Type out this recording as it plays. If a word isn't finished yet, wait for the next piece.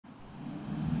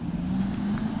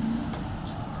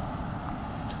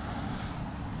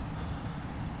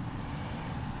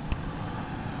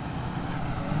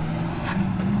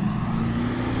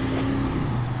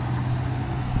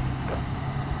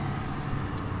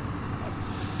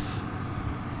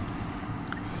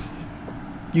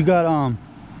You got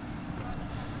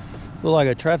look like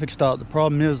a traffic stop. The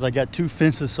problem is I got 2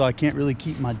 fences, so I can't really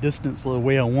keep my distance the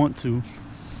way I want to.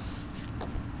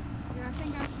 Yeah, I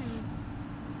think I can.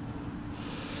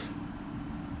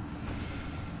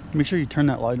 Make sure you turn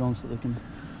that light on so they can.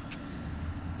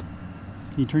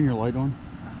 Can you turn your light on?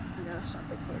 I gotta stop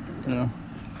the cord. Yeah.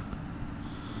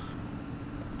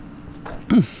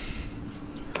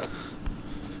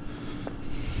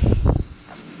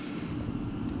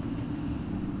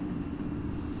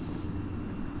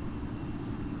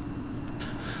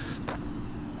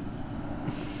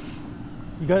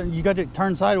 You got to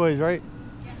turn sideways, right?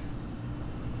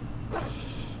 Yeah.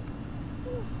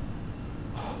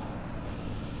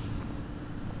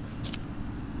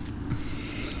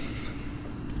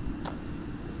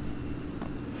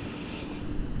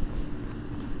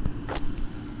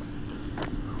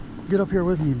 Get up here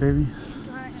with me, baby.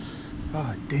 Right.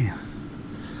 Oh, damn.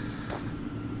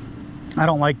 I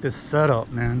don't like this setup,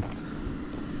 man.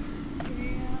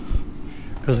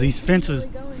 Yeah. Because these fences...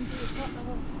 Really go into the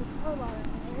car lot out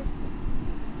there.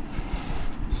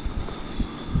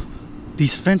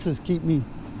 These fences keep me...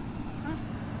 Huh?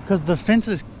 Because the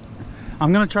fences...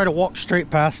 I'm going to try to walk straight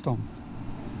past them.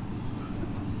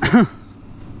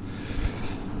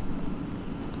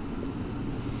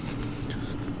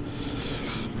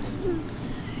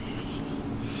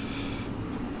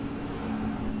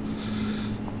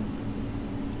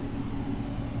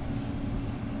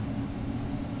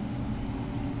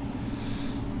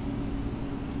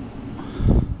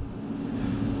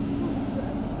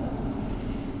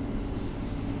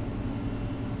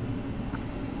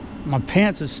 My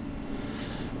pants is...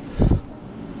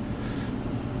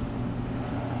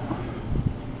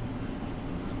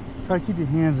 Try to keep your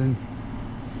hands in...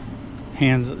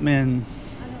 Hands, man.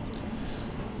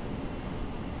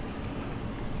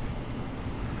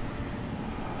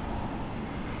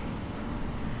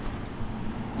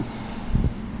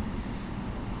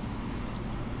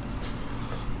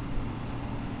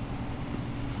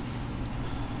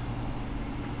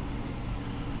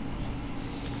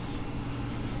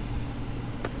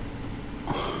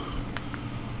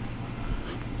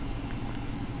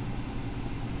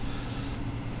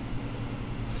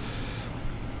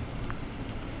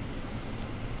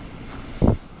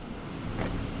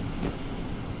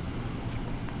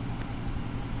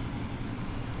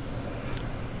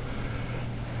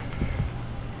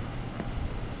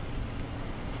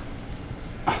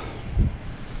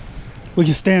 We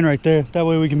can stand right there. That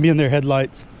way we can be in their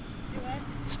headlights.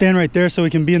 Stand right there so we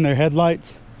can be in their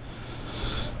headlights.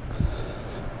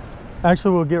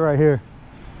 Actually, we'll get right here.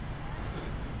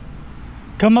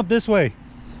 Come up this way.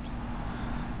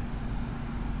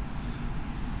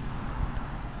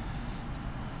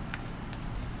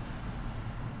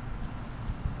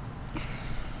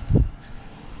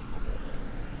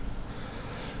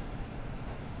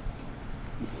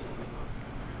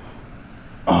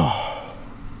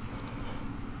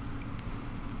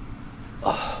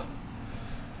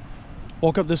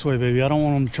 Walk up this way, baby. I don't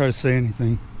want them to try to say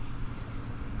anything.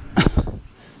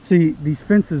 See, these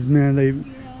fences, man,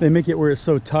 they make it where it's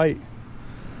so tight.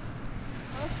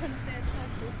 I was trying to stay as close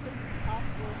to the food as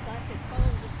possible so I could follow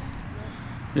the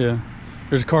fence. Yeah.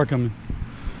 There's a car coming.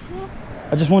 Yeah.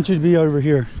 I just want you to be over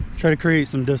here. Try to create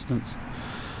some distance.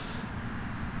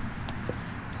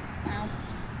 Ow.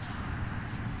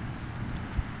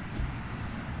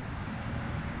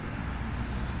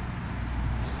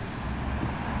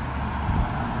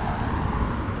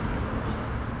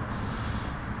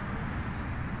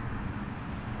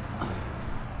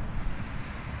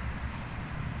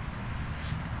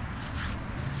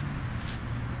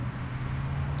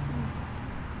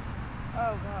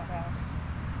 Oh, God, wow.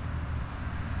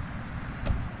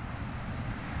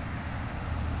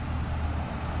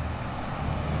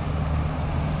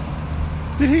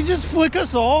 Did he just flick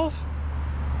us off?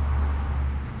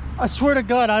 I swear to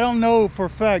God, I don't know for a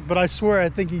fact, but I swear I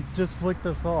think he just flicked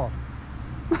us off.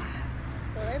 Well,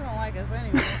 they don't like us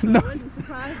anyway, so No. it wouldn't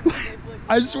surprise me if they flicked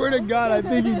I us swear to off. God, I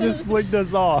think he just flicked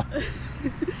us off.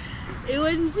 It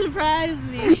wouldn't surprise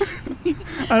me.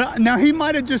 Now, he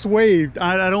might have just waved.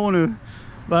 I don't want to,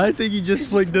 but I think he just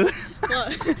flicked us.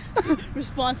 Look,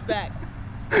 response back.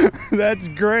 That's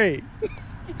great.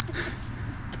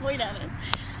 Wait at it.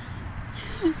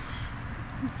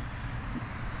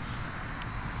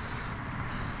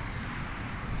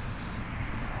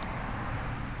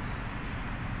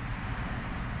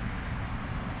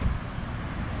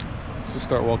 Let's just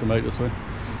start walking back this way.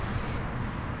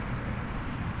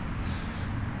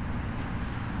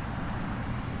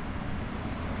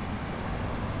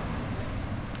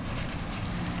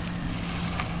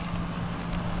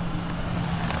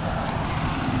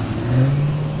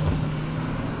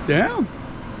 Damn.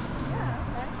 Yeah,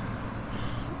 okay.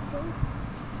 That's cool.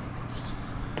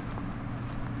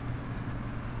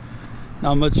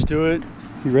 Not much to it.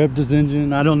 He revved his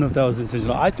engine. I don't know if that was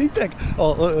intentional. I think that.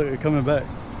 Oh, look, coming back. I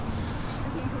can't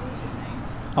hear what you're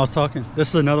saying. I was talking. This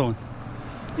is another one.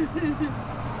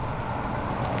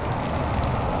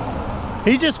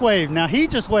 He just waved. Now he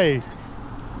just waved.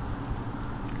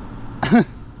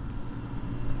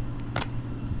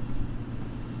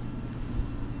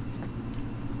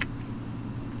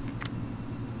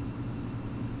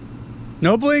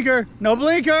 No blinker. No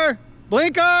blinker.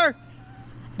 Blinker.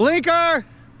 Blinker.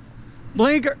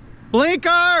 Blinker.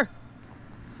 Blinker.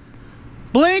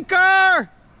 Blinker.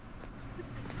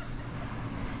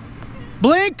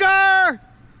 Blinker.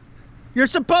 You're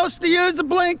supposed to use a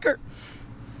blinker.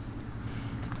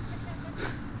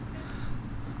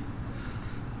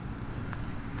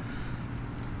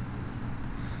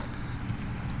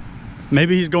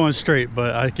 Maybe he's going straight,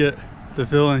 but I get the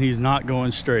feeling he's not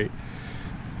going straight.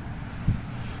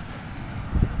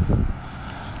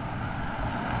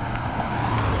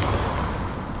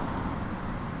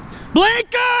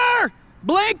 Blinker!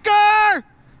 Blinker!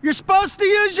 You're supposed to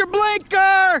use your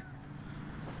blinker!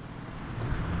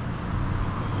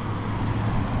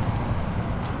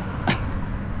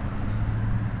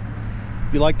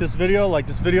 If you like this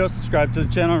video, subscribe to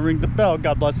the channel and ring the bell.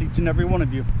 God bless each and every one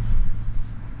of you.